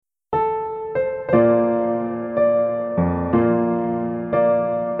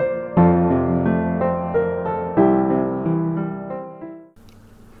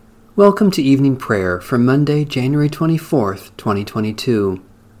Welcome to evening prayer for Monday, January 24th, 2022.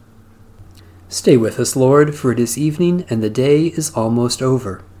 Stay with us, Lord, for it is evening and the day is almost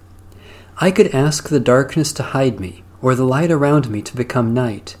over. I could ask the darkness to hide me, or the light around me to become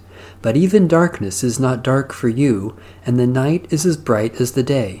night, but even darkness is not dark for you, and the night is as bright as the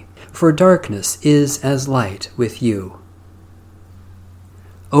day, for darkness is as light with you.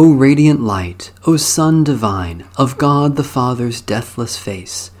 O radiant light, O Son divine, of God the Father's deathless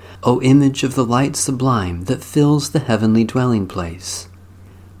face, O image of the light sublime that fills the heavenly dwelling place.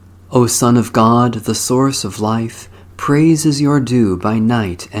 O Son of God, the source of life, praise is your due by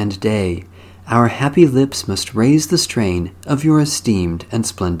night and day. Our happy lips must raise the strain of your esteemed and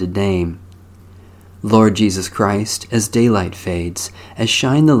splendid name. Lord Jesus Christ, as daylight fades, as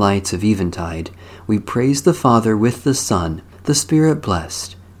shine the lights of eventide, we praise the Father with the Son, the Spirit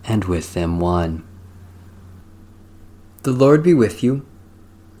blessed, and with them one. The Lord be with you.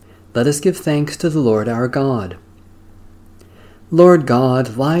 Let us give thanks to the Lord our God. Lord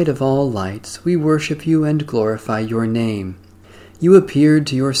God, light of all lights, we worship you and glorify your name. You appeared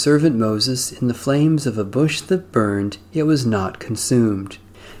to your servant Moses in the flames of a bush that burned, yet was not consumed.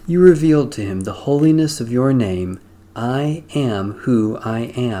 You revealed to him the holiness of your name, I am who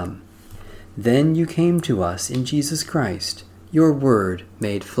I am. Then you came to us in Jesus Christ, your word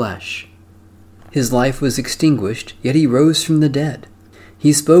made flesh. His life was extinguished, yet he rose from the dead.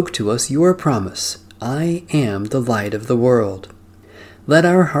 He spoke to us your promise, I am the light of the world. Let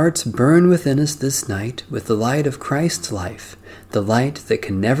our hearts burn within us this night with the light of Christ's life, the light that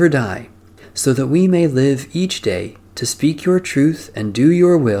can never die, so that we may live each day to speak your truth and do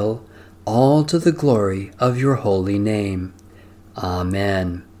your will, all to the glory of your holy name.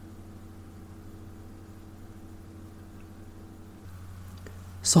 Amen.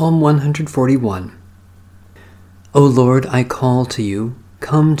 Psalm 141. O Lord, I call to you.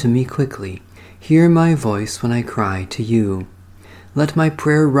 Come to me quickly. Hear my voice when I cry to you. Let my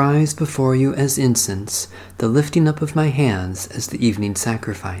prayer rise before you as incense, the lifting up of my hands as the evening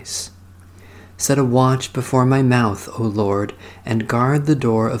sacrifice. Set a watch before my mouth, O Lord, and guard the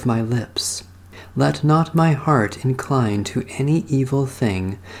door of my lips. Let not my heart incline to any evil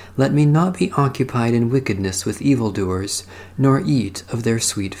thing. Let me not be occupied in wickedness with evildoers, nor eat of their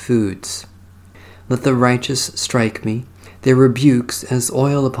sweet foods. Let the righteous strike me. Their rebukes, as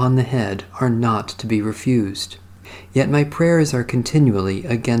oil upon the head, are not to be refused. Yet my prayers are continually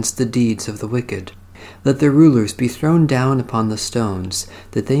against the deeds of the wicked. Let their rulers be thrown down upon the stones,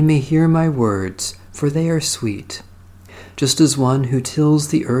 that they may hear my words, for they are sweet. Just as one who tills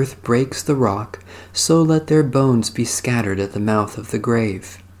the earth breaks the rock, so let their bones be scattered at the mouth of the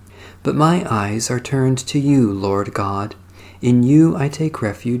grave. But my eyes are turned to you, Lord God. In you I take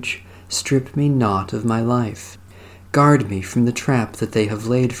refuge. Strip me not of my life. Guard me from the trap that they have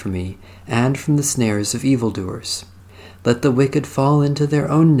laid for me, and from the snares of evildoers. Let the wicked fall into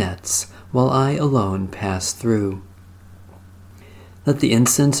their own nets, while I alone pass through. Let the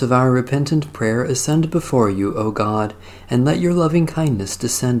incense of our repentant prayer ascend before you, O God, and let your loving kindness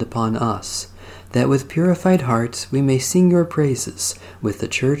descend upon us, that with purified hearts we may sing your praises with the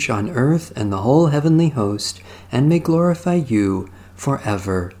church on earth and the whole heavenly host, and may glorify you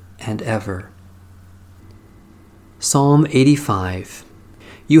forever and ever. Psalm 85.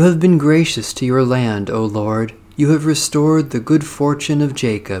 You have been gracious to your land, O Lord. You have restored the good fortune of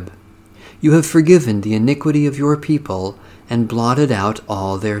Jacob. You have forgiven the iniquity of your people and blotted out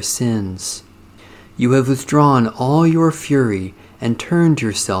all their sins. You have withdrawn all your fury and turned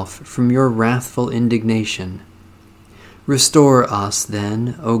yourself from your wrathful indignation. Restore us,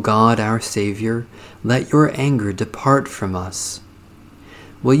 then, O God our Savior. Let your anger depart from us.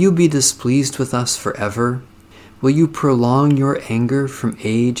 Will you be displeased with us forever? Will you prolong your anger from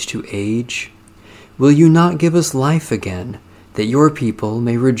age to age? Will you not give us life again, that your people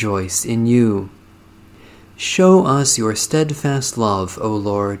may rejoice in you? Show us your steadfast love, O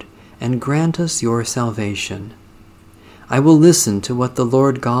Lord, and grant us your salvation. I will listen to what the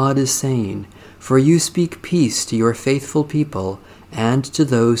Lord God is saying, for you speak peace to your faithful people and to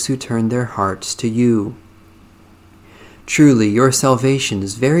those who turn their hearts to you. Truly, your salvation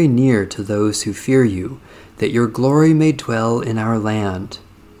is very near to those who fear you, that your glory may dwell in our land.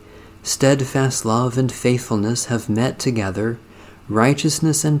 Steadfast love and faithfulness have met together.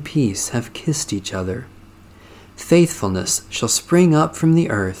 Righteousness and peace have kissed each other. Faithfulness shall spring up from the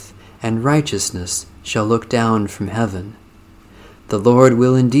earth, and righteousness shall look down from heaven. The Lord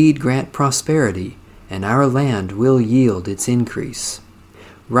will indeed grant prosperity, and our land will yield its increase.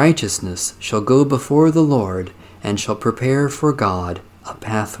 Righteousness shall go before the Lord, and shall prepare for God a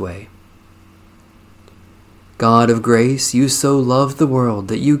pathway. God of grace, you so loved the world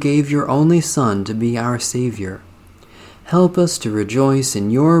that you gave your only Son to be our Savior. Help us to rejoice in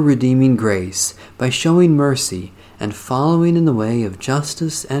your redeeming grace by showing mercy and following in the way of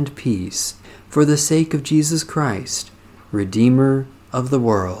justice and peace, for the sake of Jesus Christ, Redeemer of the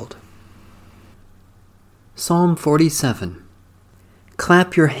world. Psalm 47.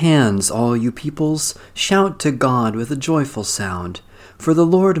 Clap your hands, all you peoples, shout to God with a joyful sound, for the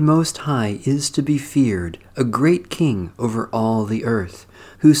Lord Most High is to be feared, a great King over all the earth,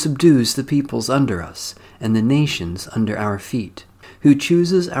 who subdues the peoples under us and the nations under our feet, who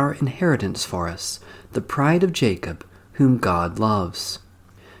chooses our inheritance for us, the pride of Jacob, whom God loves.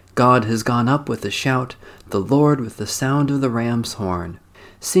 God has gone up with a shout, the Lord with the sound of the ram's horn.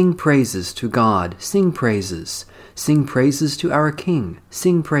 Sing praises to God, sing praises. Sing praises to our King,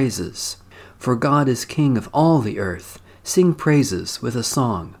 sing praises. For God is King of all the earth, sing praises with a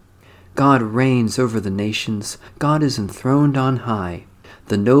song. God reigns over the nations, God is enthroned on high.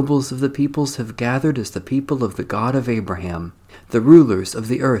 The nobles of the peoples have gathered as the people of the God of Abraham. The rulers of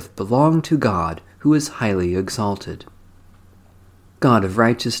the earth belong to God, who is highly exalted. God of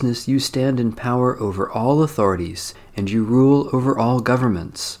righteousness, you stand in power over all authorities, and you rule over all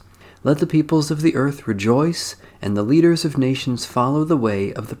governments. Let the peoples of the earth rejoice, and the leaders of nations follow the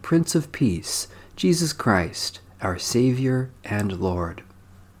way of the Prince of Peace, Jesus Christ, our Savior and Lord.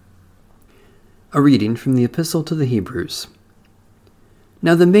 A reading from the Epistle to the Hebrews.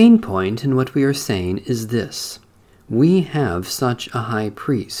 Now the main point in what we are saying is this: we have such a high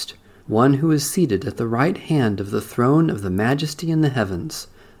priest, one who is seated at the right hand of the throne of the majesty in the heavens,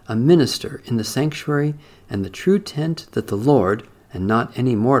 a minister in the sanctuary and the true tent that the Lord, and not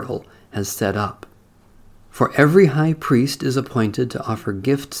any mortal, has set up. For every high priest is appointed to offer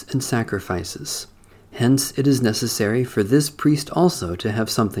gifts and sacrifices. Hence it is necessary for this priest also to have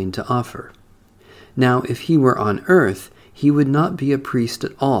something to offer. Now if he were on earth, he would not be a priest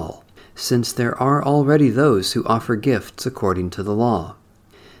at all, since there are already those who offer gifts according to the law.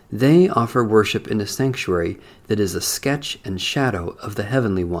 They offer worship in a sanctuary that is a sketch and shadow of the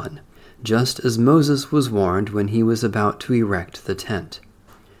heavenly one, just as Moses was warned when he was about to erect the tent.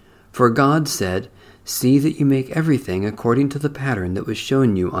 For God said, "See that you make everything according to the pattern that was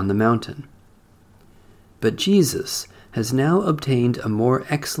shown you on the mountain." But Jesus has now obtained a more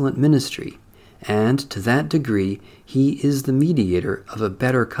excellent ministry, and to that degree he is the mediator of a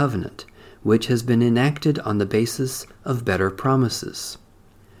better covenant, which has been enacted on the basis of better promises.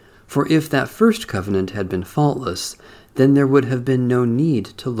 For if that first covenant had been faultless, then there would have been no need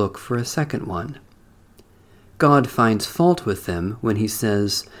to look for a second one. God finds fault with them when he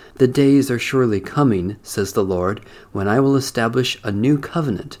says, "The days are surely coming, says the Lord, when I will establish a new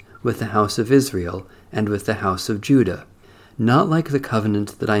covenant with the house of Israel and with the house of Judah, not like the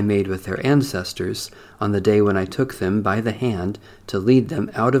covenant that I made with their ancestors on the day when I took them by the hand to lead them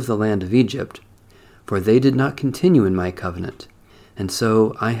out of the land of Egypt. For they did not continue in my covenant, and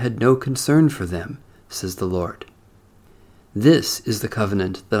so I had no concern for them, says the Lord. This is the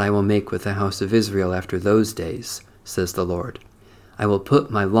covenant that I will make with the house of Israel after those days, says the Lord. I will put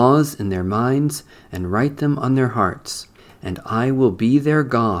my laws in their minds and write them on their hearts, and I will be their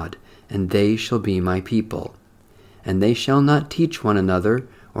God, and they shall be my people. And they shall not teach one another,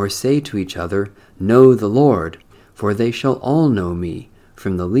 or say to each other, Know the Lord, for they shall all know me,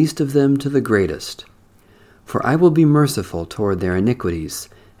 from the least of them to the greatest. For I will be merciful toward their iniquities,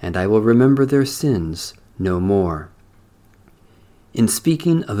 and I will remember their sins no more. In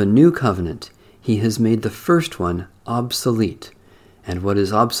speaking of a new covenant, he has made the first one obsolete, and what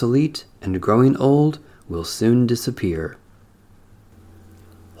is obsolete and growing old will soon disappear.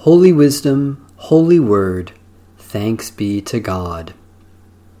 Holy wisdom, holy word, thanks be to God.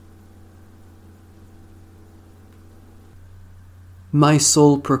 My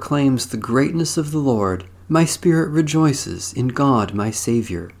soul proclaims the greatness of the Lord. My spirit rejoices in God my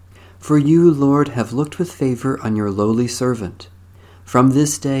Savior. For you, Lord, have looked with favor on your lowly servant. From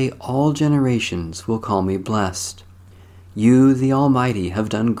this day all generations will call me blessed. You, the Almighty, have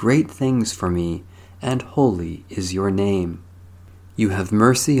done great things for me, and holy is your name. You have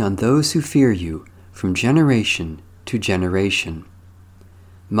mercy on those who fear you, from generation to generation.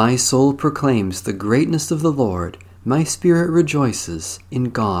 My soul proclaims the greatness of the Lord. My spirit rejoices in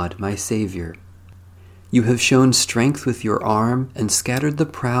God my Savior. You have shown strength with your arm and scattered the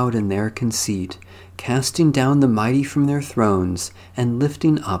proud in their conceit, casting down the mighty from their thrones and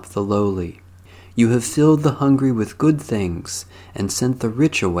lifting up the lowly. You have filled the hungry with good things and sent the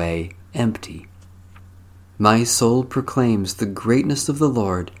rich away empty. My soul proclaims the greatness of the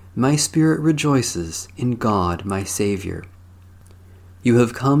Lord. My spirit rejoices in God my Savior. You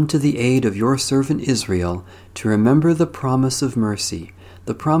have come to the aid of your servant Israel to remember the promise of mercy,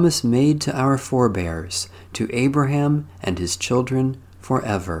 the promise made to our forebears, to Abraham and his children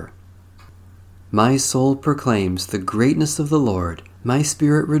forever. My soul proclaims the greatness of the Lord. My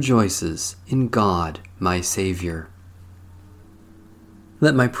spirit rejoices in God, my Savior.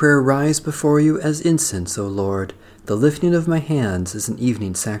 Let my prayer rise before you as incense, O Lord, the lifting of my hands as an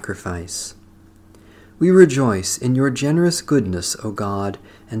evening sacrifice. We rejoice in your generous goodness, O God,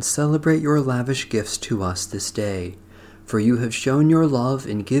 and celebrate your lavish gifts to us this day, for you have shown your love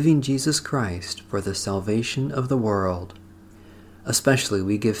in giving Jesus Christ for the salvation of the world. Especially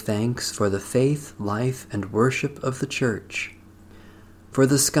we give thanks for the faith, life, and worship of the Church, for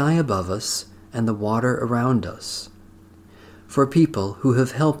the sky above us and the water around us, for people who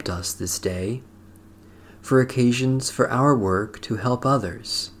have helped us this day, for occasions for our work to help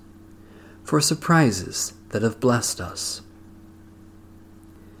others, for surprises that have blessed us.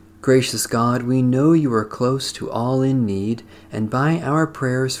 Gracious God, we know you are close to all in need, and by our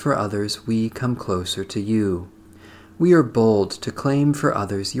prayers for others we come closer to you. We are bold to claim for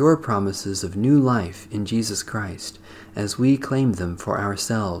others your promises of new life in Jesus Christ, as we claim them for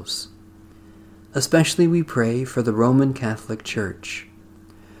ourselves. Especially we pray for the Roman Catholic Church,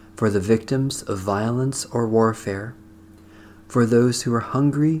 for the victims of violence or warfare, for those who are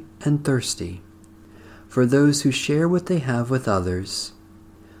hungry and thirsty, for those who share what they have with others,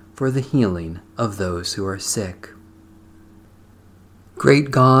 for the healing of those who are sick.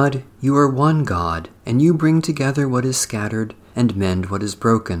 Great God, you are one God, and you bring together what is scattered and mend what is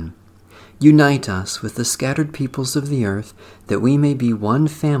broken. Unite us with the scattered peoples of the earth, that we may be one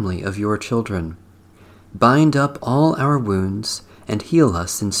family of your children. Bind up all our wounds and heal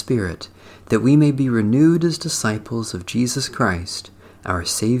us in spirit, that we may be renewed as disciples of Jesus Christ, our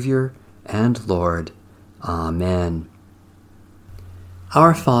Savior and Lord. Amen.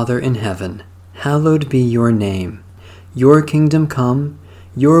 Our Father in heaven, hallowed be your name. Your kingdom come,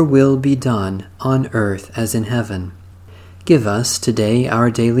 your will be done on earth as in heaven. Give us today our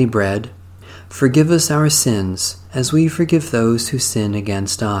daily bread. Forgive us our sins, as we forgive those who sin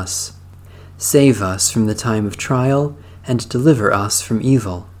against us. Save us from the time of trial, and deliver us from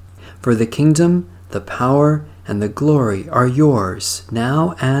evil. For the kingdom, the power, and the glory are yours,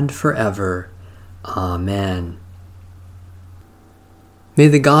 now and forever. Amen. May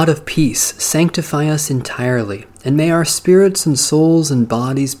the God of peace sanctify us entirely, and may our spirits and souls and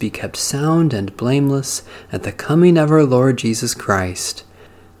bodies be kept sound and blameless at the coming of our Lord Jesus Christ.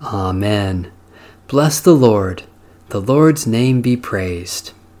 Amen. Bless the Lord. The Lord's name be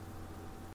praised.